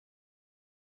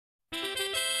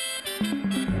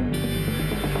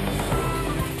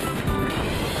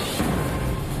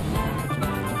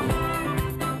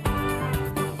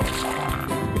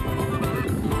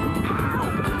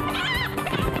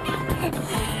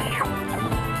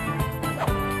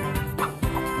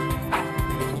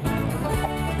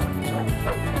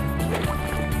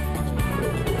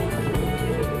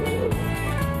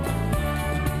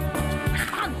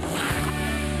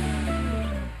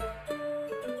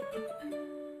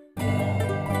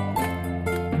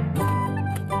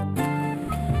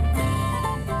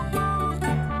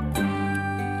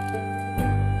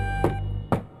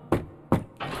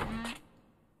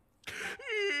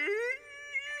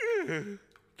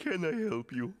can I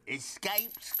help you?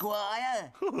 Escape,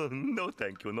 Squire? No,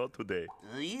 thank you, not today.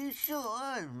 Are you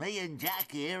sure? Me and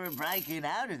Jack here are breaking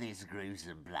out of this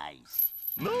gruesome place.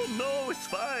 No, it's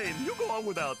fine. You go on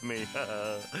without me.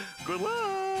 Good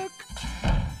luck.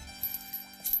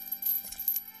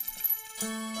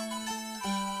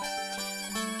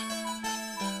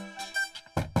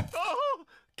 Oh,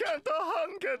 can't the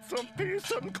Hun get some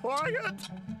peace and quiet?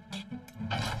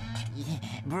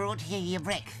 Brought you your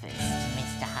breakfast,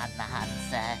 Mr. Hun the Hun,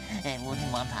 sir.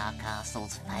 Wouldn't want our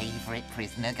castle's favourite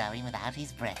prisoner going without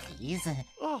his brekkies.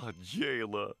 Oh,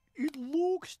 jailer, it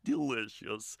looks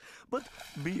delicious. But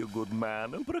be a good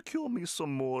man and procure me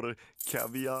some more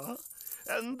caviar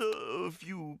and a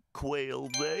few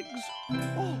quail's eggs.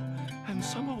 Oh, and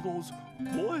some of those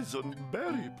poison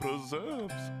berry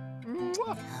preserves.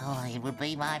 Mwah. Oh, it would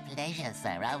be my pleasure,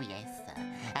 sir. Oh, yes, sir.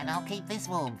 And I'll keep this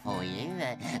warm for you.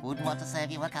 Wouldn't want to serve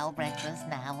you a cold breakfast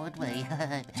now, would we?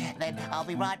 Then I'll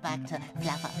be right back to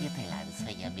fluff up your pillows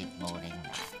for your mid-morning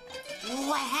nap.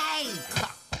 Hey!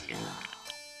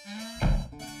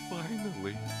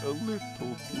 Finally, a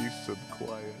little peace and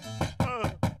quiet.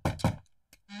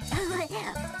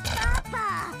 Papa!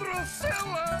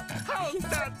 Drusilla! How did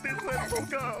this little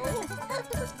go?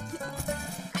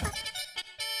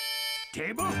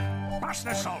 Table, pass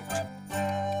the salt.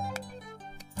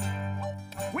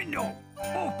 Window,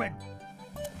 open.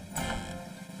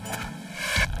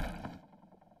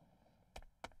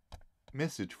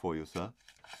 Message for you, sir.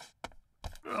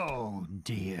 Oh,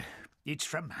 dear. It's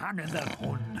from Hannah the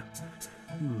Hun.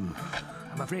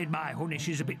 I'm afraid my Hunnish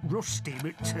is a bit rusty,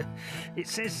 but it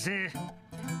says,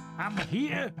 I'm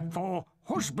here for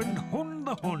husband Hun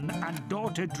the Hun and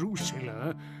daughter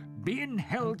Drusilla being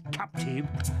held captive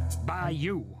by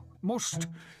you. Must,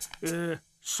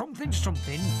 something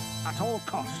at all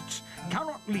costs.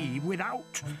 Cannot leave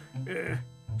without,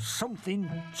 something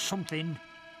them.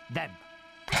 Hannah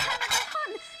the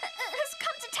Hun has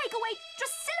come to take away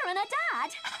Drusilla and her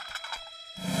dad.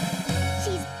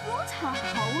 She's brought her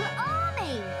whole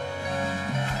army.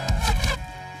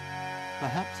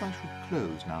 Perhaps I should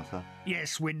close now, sir.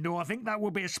 Yes, Window, I think that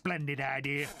would be a splendid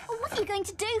idea. What are you going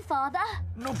to do, Father?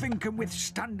 Nothing can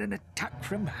withstand an attack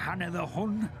from Hannah the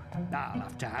Hun. I'll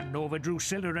have to hand over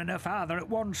Drusilla and her father at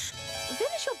once.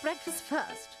 Finish your breakfast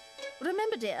first.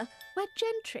 Remember, dear, we're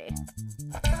gentry.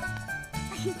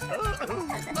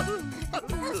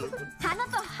 Hannah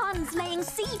the Hun's laying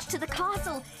siege to the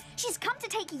castle. She's come to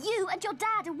take you and your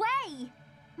dad away.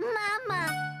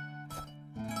 Mama!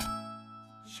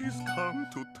 She's come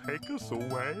to take us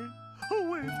away?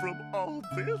 Away from all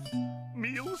this?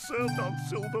 Meals served on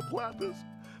silver platters,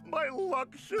 my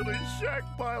luxury shag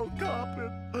pile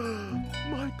carpet,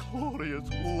 my glorious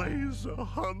laser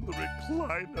Hun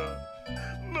recliner.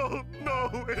 No,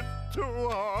 it's too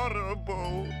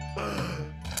horrible.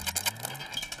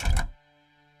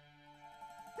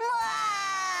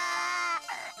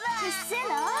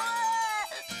 Drusilla?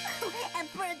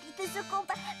 Emperor physical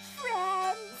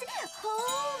friends,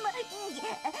 home.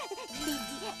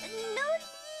 No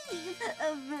leave.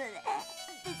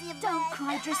 Don't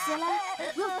cry, Drusilla.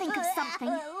 We'll think of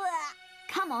something.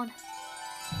 Come on.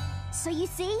 So you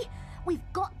see, we've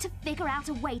got to figure out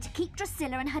a way to keep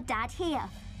Drusilla and her dad here.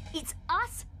 It's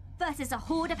us versus a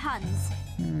horde of Huns.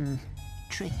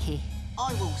 Tricky.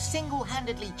 I will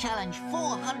single-handedly challenge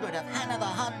 400 of Hannah the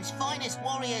Hun's finest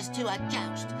warriors to a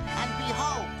joust. And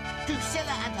behold,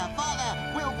 Drusilla and her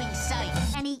father will be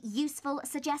safe. Any useful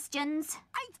suggestions?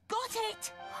 I've got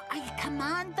it! I'll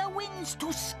command the winds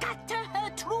to scatter her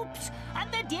troops, and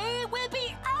the day will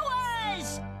be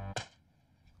ours!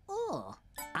 Oh,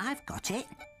 I've got it.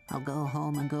 I'll go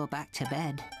home and go back to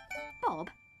bed. Bob,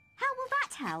 how will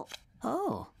that help?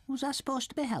 Oh, was I supposed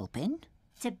to be helping?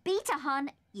 To beat a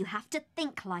Hun, you have to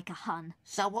think like a Hun.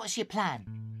 So what's your plan?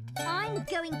 I'm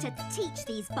going to teach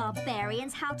these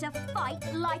barbarians how to fight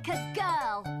like a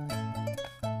girl.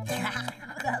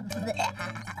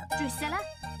 Drusilla,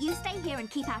 you stay here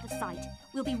and keep out of sight.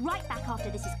 We'll be right back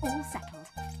after this is all settled.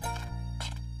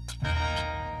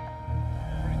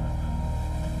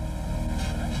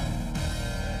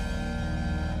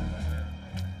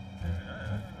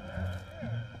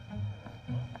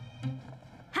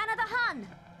 Hannah the Hun,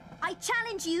 I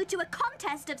challenge you to a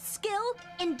contest of skill,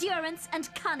 endurance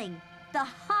and cunning. The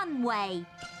Hun way.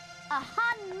 A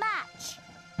Hun match.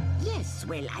 Yes,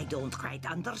 well, I don't quite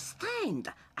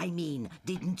understand. I mean,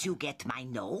 didn't you get my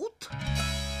note?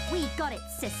 We got it,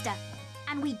 sister.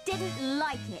 And we didn't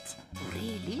like it.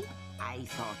 Really? I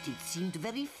thought it seemed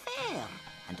very fair.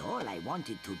 And all I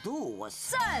wanted to do was...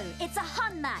 So, it's a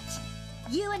Hun match.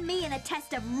 You and me in a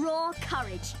test of raw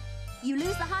courage. You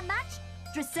lose the Hun match,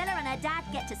 Drusilla and her dad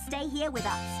get to stay here with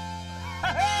us.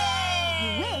 You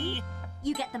win,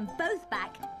 you get them both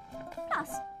back.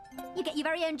 Plus, you get your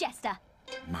very own jester.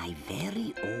 My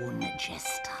very own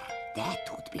jester. That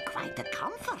would be quite a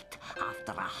comfort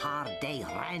after a hard day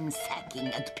ransacking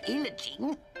and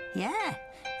pillaging. Yeah,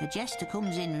 a jester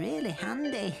comes in really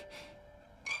handy.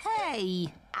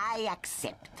 Hey! I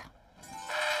accept.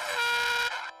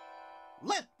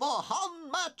 Let the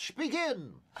Hun match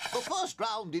begin! The first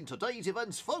round in today's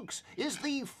events, folks, is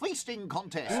the feasting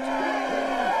contest.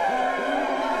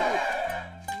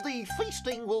 The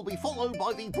feasting will be followed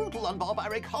by the brutal and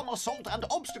barbaric Hun assault and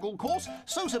obstacle course,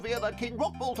 so severe that King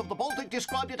Rockbolt of the Baltic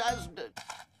described it as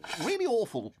really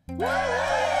awful.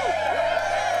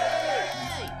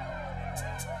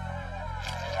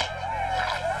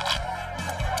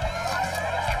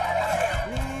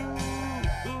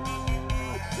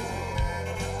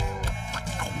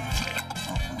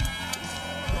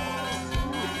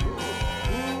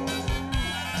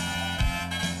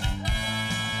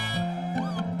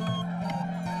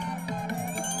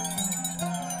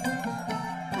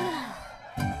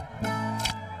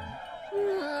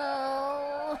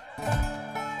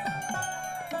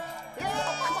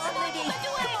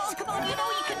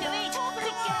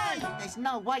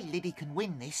 No way Liddy can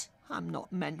win this. I'm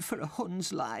not meant for a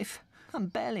Hun's life. I'm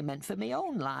barely meant for my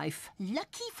own life.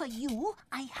 Lucky for you,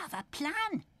 I have a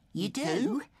plan. You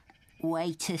do?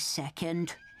 Wait a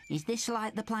second. Is this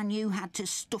like the plan you had to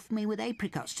stuff me with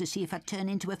apricots to see if I'd turn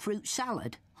into a fruit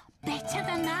salad? Better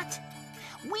than that.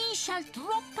 We shall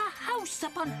drop a house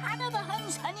upon Hannah the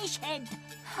Hun's Hunnish head.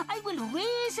 I will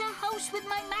raise a house with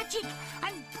my magic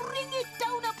and bring it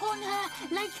down upon her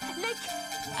like...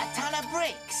 A ton of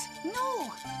bricks?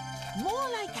 No, more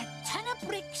like a ton of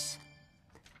bricks.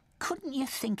 Couldn't you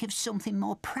think of something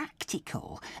more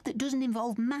practical that doesn't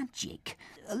involve magic?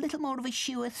 A little more of a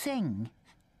sure thing?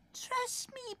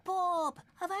 Trust me, Bob.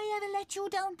 Have I ever let you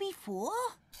down before?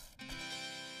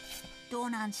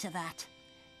 Don't answer that.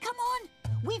 Come on,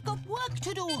 we've got work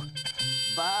to do.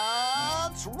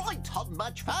 That's right, Hun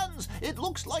match fans. It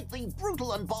looks like the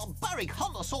brutal and barbaric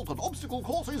Hun assault and obstacle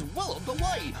course is well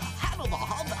underway. Hannah the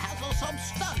Hun has a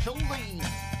substantial lead.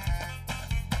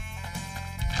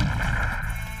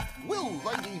 Will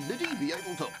Lady Liddy be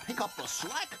able to pick up the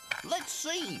slack? Let's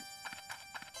see.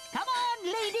 Come on,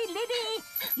 Lady Liddy.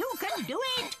 You can do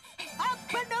it.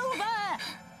 Up and over.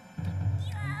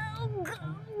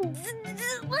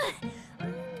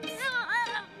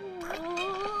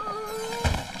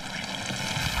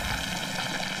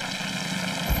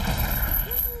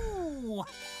 Ooh,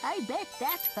 I bet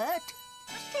that hurt.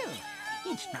 Still,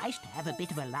 it's nice to have a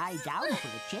bit of a lie down for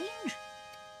a change.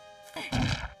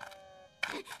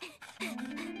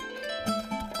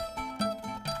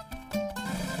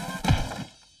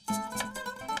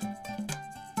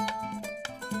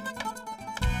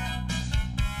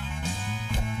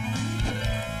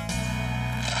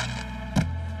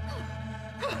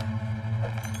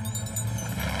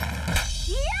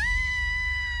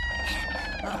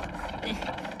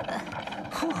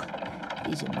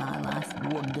 Isn't my life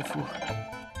wonderful?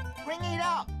 Bring it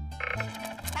up!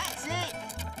 That's it!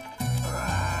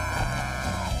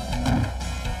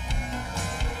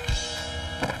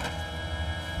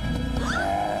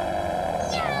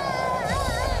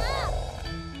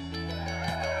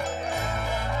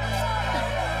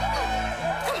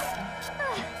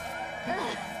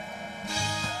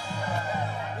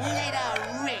 Let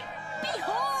her rip!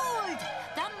 Behold!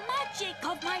 The magic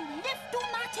of my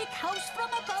liftomatic house from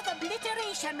above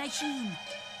obliteration machine.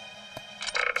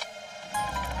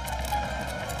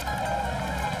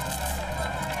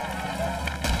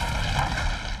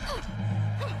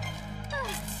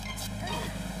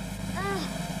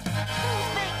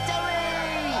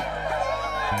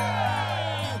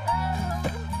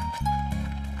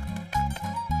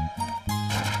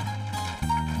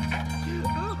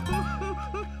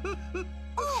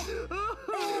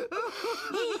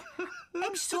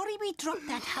 I'm sorry we dropped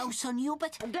that house on you,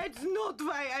 but... That's not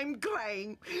why I'm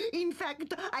crying. In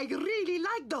fact, I really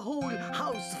like the whole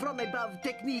house from above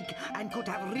technique and could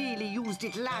have really used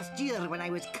it last year when I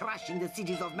was crashing the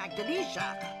cities of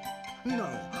Magdalena. No,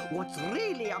 what's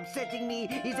really upsetting me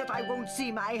is that I won't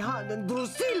see my Hun and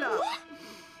Drusilla.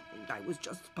 I was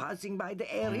just passing by the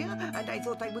area and I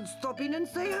thought I would stop in and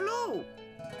say hello.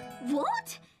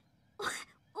 What?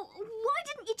 Why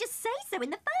didn't you just say so in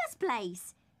the first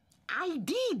place? I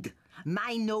did.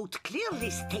 My note clearly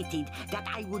stated that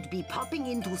I would be popping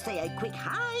in to say a quick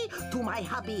hi to my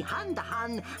hubby Han the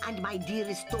Hun and my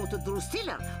dearest daughter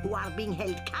Drusilla, who are being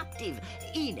held captive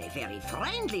in a very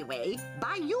friendly way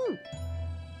by you.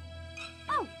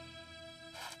 Oh,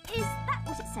 is that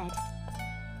what it said.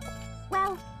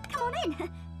 Well, come on in.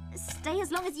 Stay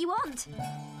as long as you want.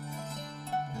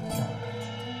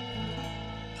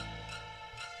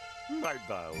 My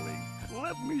darling,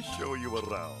 let me show you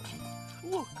around.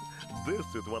 Look, this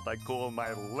is what I call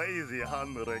my lazy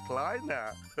hun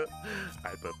recliner. I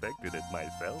perfected it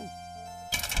myself.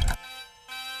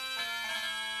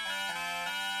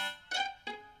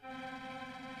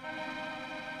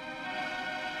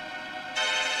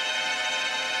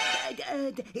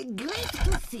 Great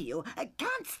to see you.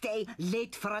 Can't stay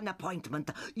late for an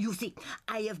appointment. You see,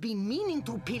 I have been meaning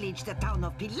to pillage the town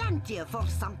of Pilantia for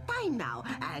some time now,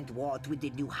 and what with the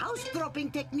new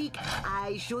house-dropping technique,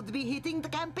 I should be hitting the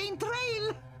campaign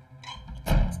trail.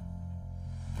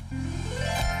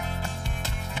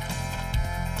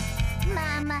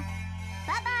 Mama.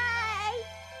 Bye-bye.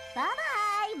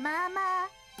 Bye-bye, Mama.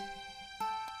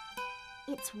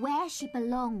 It's where she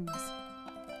belongs.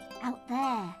 Out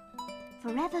there.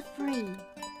 Forever free.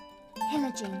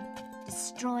 Pillaging,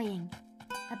 destroying,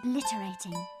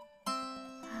 obliterating.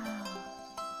 Oh,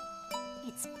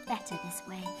 it's better this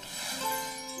way.